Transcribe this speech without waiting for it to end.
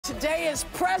today is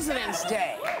President's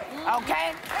Day,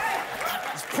 okay?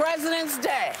 It's President's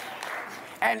Day.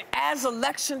 And as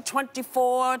election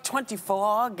 24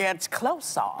 gets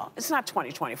closer, it's not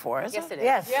 2024, is it? Yes, it is.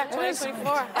 Yes. Yeah, 2024.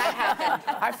 That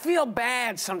happened. I feel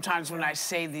bad sometimes when I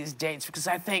say these dates because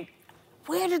I think,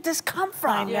 where did this come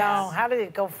from? I know. How did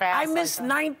it go fast? I missed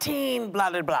 19, blah,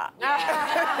 blah, blah.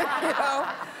 You know?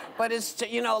 But it's,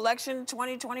 you know, election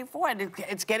 2024, and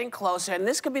it's getting closer, and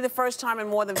this could be the first time in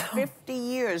more than 50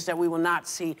 years that we will not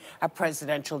see a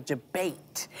presidential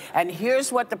debate. And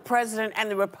here's what the president and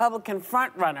the Republican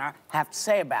frontrunner have to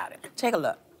say about it. Take a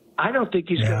look. I don't think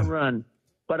he's going to run,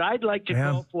 but I'd like to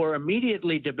call for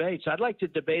immediately debates. I'd like to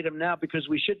debate him now because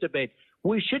we should debate.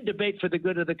 We should debate for the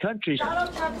good of the country.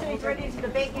 Donald Trump said he's ready to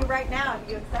debate you right now.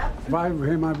 Do you accept? If I were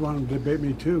him, I'd want him to debate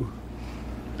me too.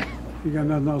 You got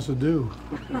nothing else to do.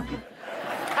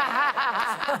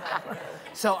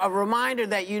 So a reminder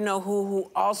that you know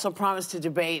who also promised to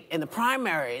debate in the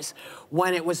primaries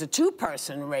when it was a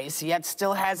two-person race, yet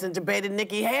still hasn't debated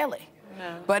Nikki Haley.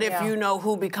 No. But if you know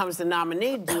who becomes the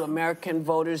nominee, do American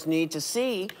voters need to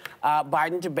see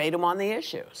Biden debate him on the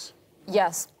issues?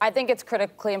 Yes, I think it's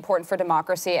critically important for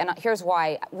democracy, and here's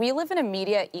why. We live in a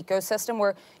media ecosystem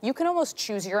where you can almost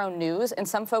choose your own news, and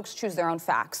some folks choose their own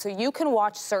facts. So you can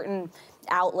watch certain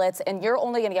outlets, and you're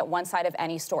only going to get one side of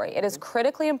any story. It is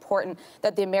critically important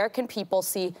that the American people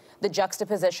see the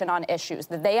juxtaposition on issues,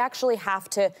 that they actually have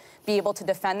to be able to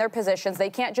defend their positions. They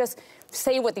can't just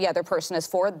say what the other person is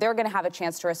for. They're going to have a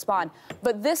chance to respond.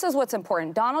 But this is what's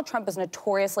important. Donald Trump is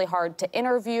notoriously hard to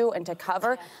interview and to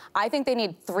cover. I think they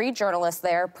need 3 journalists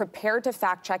there prepared to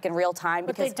fact check in real time,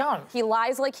 because they don't. He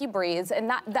lies like he breathes,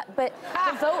 and but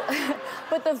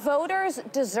the voters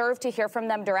deserve to hear from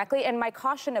them directly. And my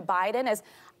caution to Biden is,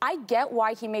 I get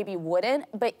why he maybe wouldn't,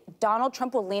 but Donald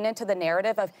Trump will lean into the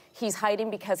narrative of he's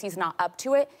hiding because he's not up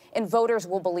to it, and voters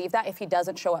will believe that if he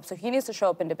doesn't show up. So he needs to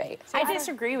show up and debate. I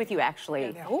disagree with you,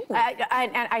 actually. And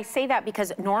I say that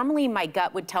because normally my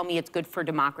gut would tell me it's good for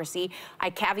democracy. I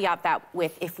caveat that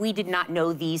with, if we did not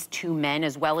know these 2 men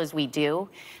as well as we do,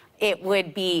 it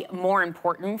would be more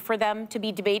important for them to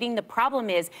be debating. The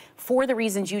problem is, for the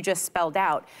reasons you just spelled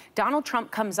out, Donald Trump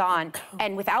comes on,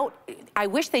 and I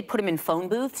wish they'd put him in phone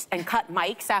booths and cut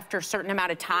mics after a certain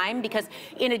amount of time, because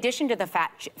in addition to the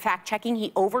fact-checking, he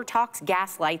overtalks,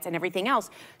 gaslights, and everything else.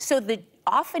 So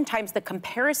oftentimes the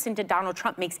comparison to Donald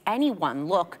Trump makes anyone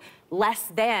look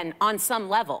less than on some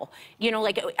level. You know,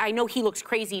 like, I know he looks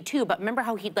crazy too, but remember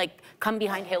how he'd like come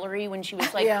behind Hillary when she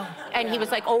was like, and he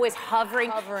was like always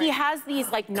hovering. He has these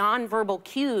like nonverbal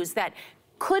cues that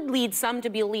could lead some to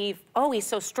believe, oh, he's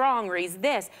so strong, or he's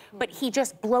this, but he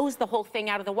just blows the whole thing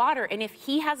out of the water. And if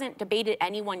he hasn't debated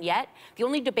anyone yet, the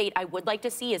only debate I would like to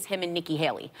see is him and Nikki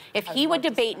Haley. If he would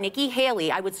debate Nikki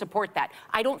Haley, I would support that.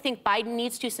 I don't think Biden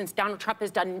needs to, since Donald Trump has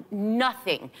done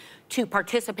nothing to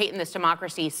participate in this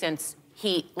democracy since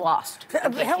he lost.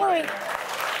 Hillary.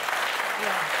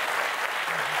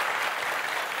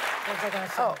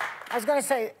 I was going to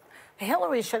say,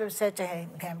 Hillary should have said to him,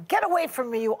 "Get away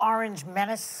from me, you orange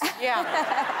menace."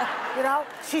 Yeah. You know,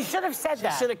 she should have said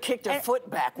that. She should have kicked her foot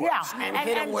backwards and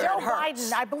hit him where Joe it hurts.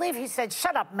 Biden, I believe he said,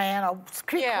 "Shut up, man," or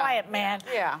 "Keep quiet, man."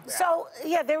 So,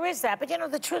 there is that. But, you know,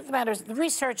 the truth of the matter is, the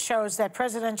research shows that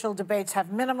presidential debates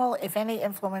have minimal, if any,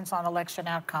 influence on election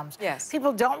outcomes. Yes.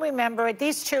 People don't remember it.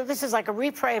 This is like a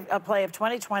replay of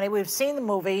 2020. We've seen the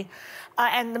movie,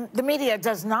 and the media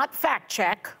does not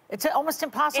fact-check. It's almost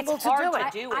impossible to do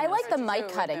it. I like the mic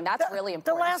cutting. That's really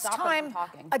important. The last time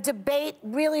a debate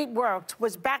really worked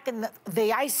was back in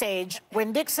the Ice Age,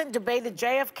 when Nixon debated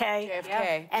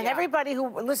JFK. And everybody who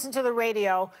listened to the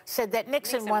radio said that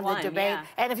Nixon won the debate.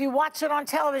 And if you watch it on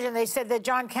television, they said that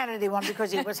John Kennedy won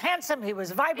because he was handsome, he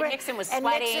was vibrant. And Nixon was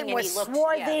sweating, and he looked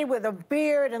swarthy with a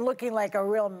beard and looking like a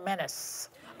real menace.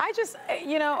 I just,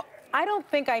 you know, I don't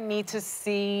think I need to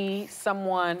see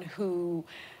someone who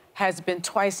has been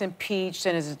twice impeached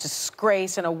and is a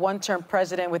disgrace and a one-term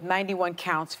president with 91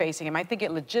 counts facing him. I think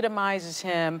it legitimizes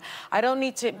him. I don't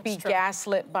need to be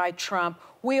gaslit by Trump.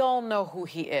 We all know who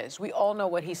he is. We all know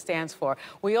what he stands for.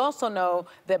 We also know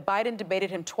that Biden debated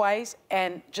him twice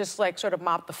and just like sort of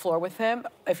mopped the floor with him.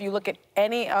 If you look at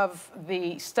any of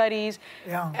the studies,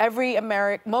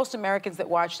 most Americans that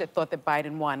watched it thought that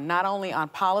Biden won, not only on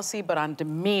policy, but on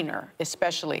demeanor,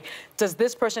 especially. Does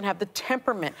this person have the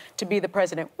temperament to be the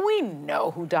president? We know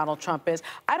who Donald Trump is.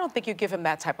 I don't think you give him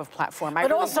that type of platform.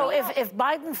 But also, if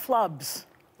Biden flubs,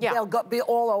 they'll be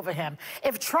all over him.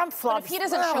 If Trump flubs, but if he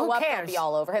doesn't show up, they'll be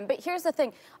all over him. But here's the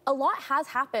thing. A lot has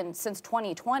happened since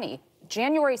 2020.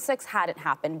 January 6th hadn't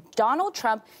happened. Donald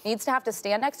Trump needs to have to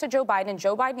stand next to Joe Biden.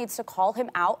 Joe Biden needs to call him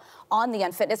out on the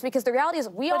unfitness, because the reality is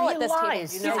we all at this table.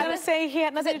 He's going to say he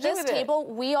had nothing to do with it. At this table,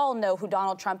 we all know who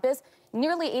Donald Trump is.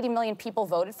 Nearly 80 million people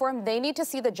voted for him. They need to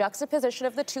see the juxtaposition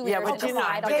of the two leaders and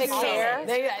decide on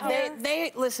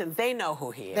listen, they know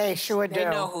who he is. They sure do. They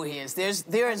know who he is.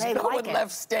 There is no one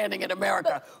left standing in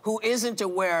America who isn't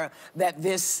aware that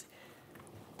this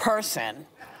person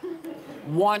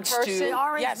wants to.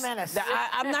 Orange menace.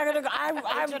 I'm not going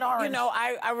to.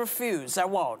 I refuse. I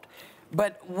won't.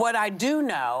 But what I do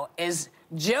know is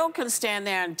Joe can stand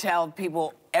there and tell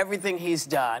people everything he's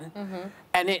done,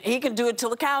 and he can do it till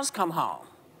the cows come home.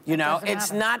 You know,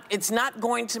 it's not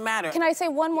going to matter. Can I say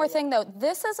one more thing, though?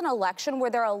 This is an election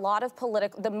where there are a lot of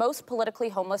the most politically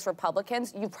homeless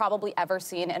Republicans you've probably ever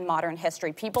seen in modern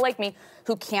history. People like me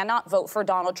who cannot vote for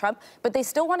Donald Trump, but they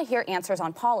still want to hear answers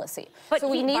on policy. But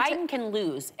so Biden can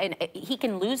lose, and he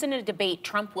can lose in a debate.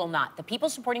 Trump will not. The people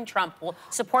supporting Trump will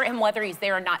support him whether he's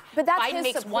there or not. But that's Biden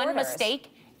makes one mistake,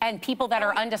 and people that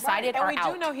are undecided are out. And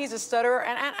we do know he's a stutterer,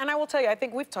 and I will tell you, I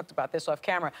think we've talked about this off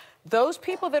camera. Those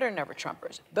people that are never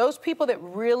Trumpers, those people that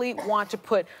really want to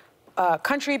put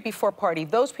country before party,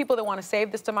 those people that want to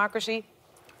save this democracy,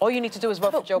 all you need to do is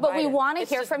vote for Joe Biden. But we want to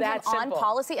hear from him on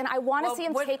policy, and I want to see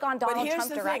him take on Donald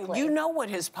Trump directly. Thing. You know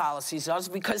what his policies are,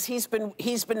 because he's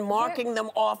been marking them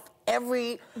off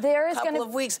every couple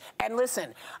of weeks. And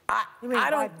listen, I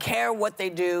don't care what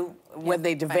they do, whether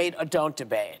they debate or don't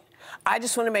debate. I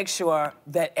just want to make sure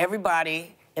that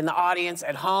everybody in the audience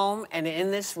at home and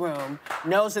in this room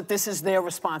knows that this is their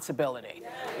responsibility.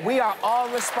 We are all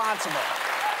responsible.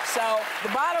 So the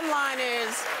bottom line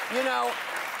is, you know,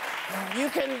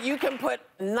 you can put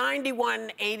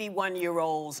 91,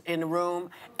 81-year-olds in a room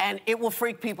and it will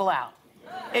freak people out.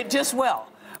 It just will.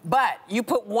 But you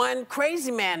put one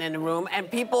crazy man in the room and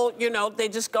people, you know, they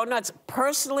just go nuts.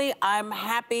 Personally, I'm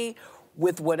happy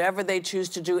with whatever they choose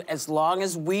to do, as long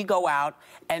as we go out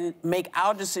and make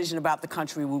our decision about the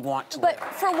country we want to live.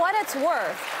 But for what it's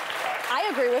worth, I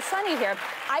agree with Sunny here.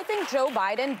 I think Joe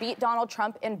Biden beat Donald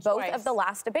Trump in both of the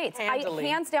last debates. Handily.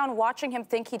 Hands down, watching him,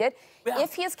 think he did. Yeah.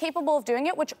 If he is capable of doing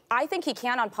it, which I think he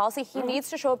can on policy, he needs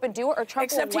to show up and do it, or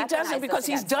Trump will weaponize he doesn't, because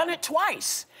he's done it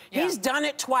twice. Yeah. He's done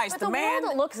it twice. But the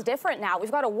world looks different now.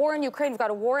 We've got a war in Ukraine. We've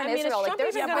got a war in Israel. Is Trump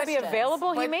even going to be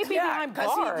available? He may be behind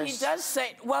bars. He does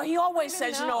say, well, he always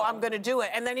says, you know, I'm going to do it,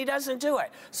 and then he doesn't do it.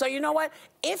 So you know what?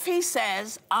 If he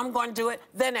says, I'm going to do it,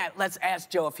 then let's ask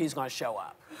Joe if he's going to show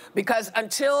up. Because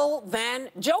until then,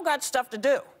 Joe got stuff to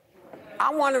do.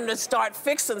 I want him to start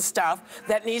fixing stuff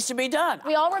that needs to be done.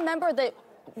 We all remember the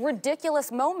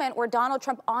ridiculous moment where Donald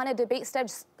Trump on a debate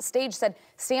stage said,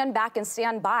 stand back and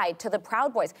stand by to the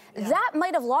Proud Boys. Yeah. That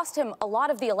might have lost him a lot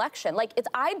of the election. Like,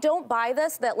 I don't buy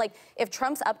this, that, like, if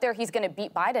Trump's up there, he's going to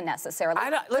beat Biden necessarily.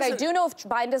 But I do know if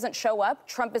Biden doesn't show up,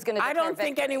 Trump is going to declare victory. I don't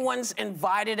think anyone's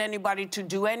invited anybody to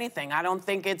do anything. I don't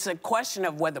think it's a question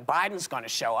of whether Biden's going to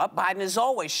show up. Biden has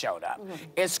always showed up.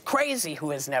 It's crazy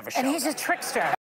who has never showed up. And he's a trickster.